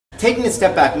taking a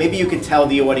step back, maybe you could tell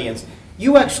the audience,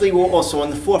 you actually were also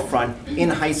on the forefront in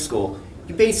high school.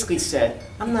 You basically said,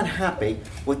 I'm not happy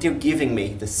what they're giving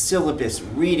me, the syllabus,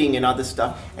 reading and other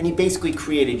stuff, and you basically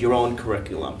created your own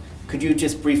curriculum. Could you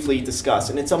just briefly discuss?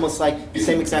 And it's almost like the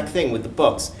same exact thing with the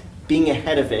books, being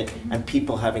ahead of it and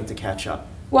people having to catch up.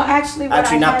 Well, actually,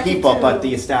 not people, but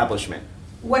the establishment.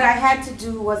 What I had to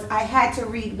do was I had to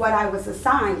read what I was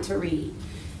assigned to read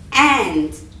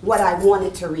and what I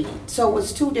wanted to read. So it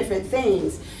was two different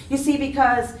things. You see,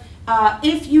 because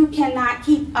if you cannot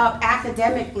keep up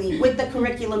academically with the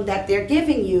curriculum that they're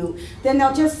giving you, then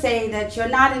they'll just say that you're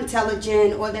not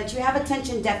intelligent, or that you have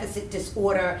attention deficit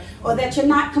disorder, or that you're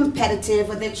not competitive,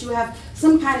 or that you have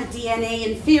some kind of DNA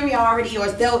inferiority,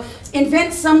 or they'll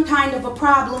invent some kind of a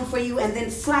problem for you and then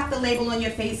slap the label on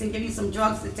your face and give you some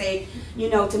drugs to take, you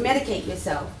know, to medicate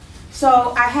yourself.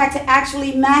 So I had to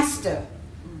actually master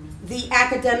the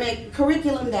academic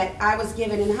curriculum that I was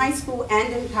given in high school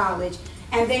and in college,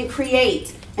 and then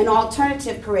create an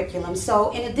alternative curriculum.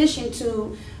 So in addition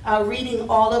to reading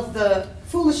all of the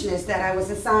foolishness that I was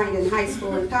assigned in high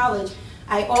school and college,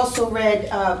 I also read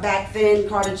back then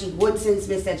Carter G. Woodson's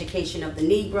Miseducation of the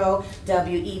Negro,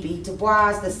 W.E.B. Du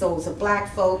Bois, The Souls of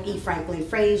Black Folk, E. Franklin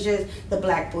Frazier's The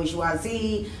Black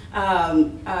Bourgeoisie.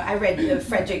 I read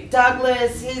Frederick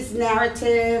Douglass, his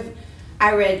narrative.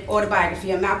 I read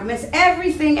Autobiography of Malcolm X.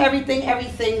 Everything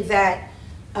that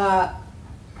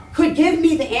could give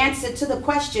me the answer to the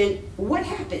question, what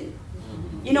happened?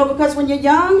 You know, because when you're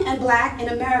young and black in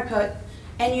America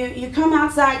and you come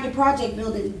outside your project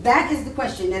building, that is the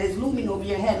question that is looming over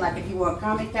your head. Like if you were a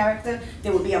comic character,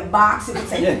 there would be a box that would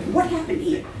say, what happened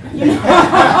here? You know?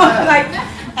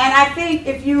 And I think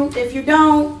if you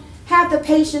don't have the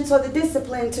patience or the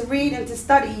discipline to read and to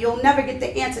study, you'll never get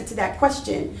the answer to that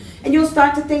question. And you'll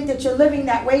start to think that you're living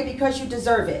that way because you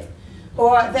deserve it.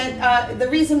 Or that the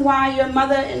reason why your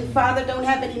mother and father don't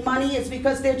have any money is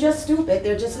because they're just stupid.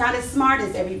 They're just not as smart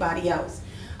as everybody else.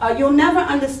 You'll never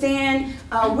understand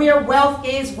where wealth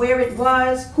is, where it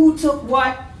was, who took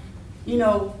what, you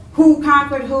know, who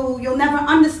conquered who. You'll never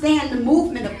understand the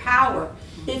movement of power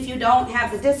if you don't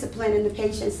have the discipline and the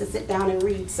patience to sit down and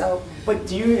read. So, but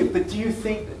do you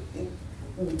think,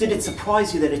 did it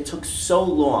surprise you that it took so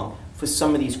long for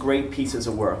some of these great pieces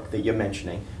of work that you're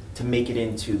mentioning to make it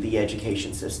into the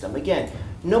education system? Again,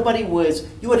 you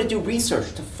had to do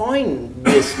research to find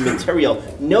this material,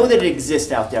 know that it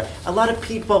exists out there. A lot of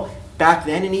people back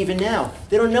then and even now,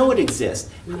 they don't know it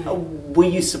exists. Were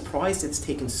you surprised it's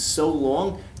taken so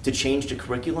long to change the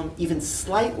curriculum, even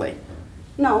slightly?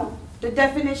 No, the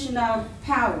definition of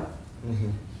power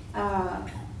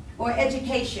or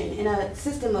education in a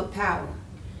system of power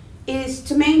is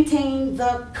to maintain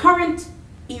the current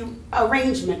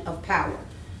arrangement of power.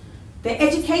 The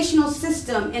educational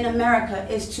system in America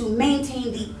is to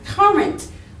maintain the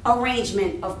current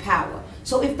arrangement of power.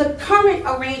 So if the current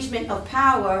arrangement of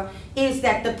power is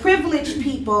that the privileged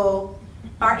people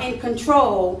are in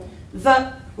control,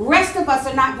 the rest of us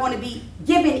are not going to be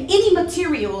given any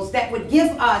materials that would give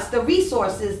us the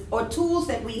resources or tools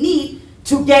that we need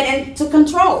to get into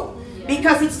control,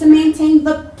 because it's to maintain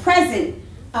the present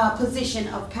position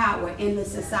of power in the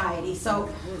society. So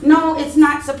no, it's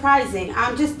not surprising.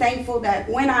 I'm just thankful that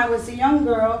when I was a young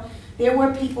girl, there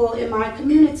were people in my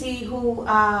community who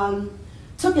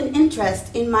took an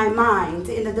interest in my mind,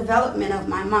 in the development of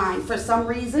my mind for some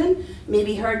reason,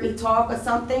 maybe heard me talk or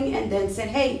something, and then said,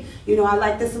 hey, you know, I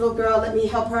like this little girl, let me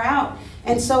help her out.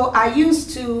 And so I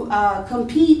used to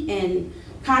compete in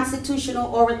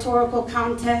constitutional oratorical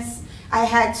contests. I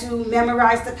had to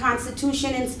memorize the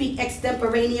Constitution and speak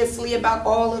extemporaneously about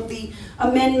all of the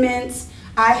amendments.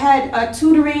 I had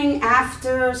tutoring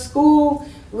after school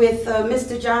with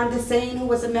Mr. John Desane, who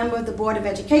was a member of the Board of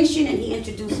Education, and he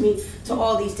introduced me to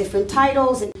all these different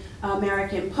titles and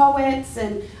American poets.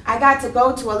 And I got to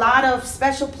go to a lot of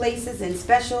special places and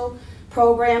special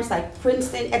programs like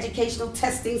Princeton Educational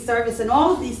Testing Service and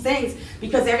all of these things,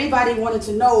 because everybody wanted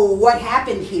to know what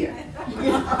happened here.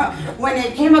 You know, when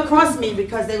they came across me,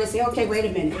 because they would say, okay, wait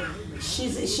a minute,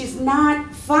 she's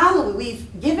not following.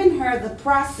 We've given her the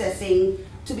processing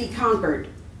to be conquered,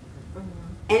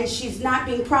 and she's not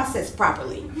being processed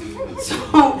properly.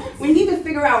 So we need to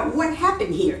figure out what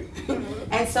happened here.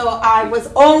 And so I was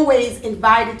always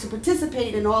invited to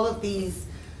participate in all of these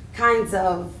kinds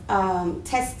of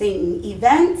testing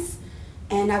events,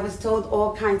 and I was told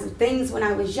all kinds of things when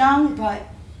I was young, but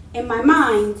in my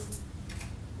mind,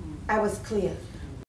 I was clear.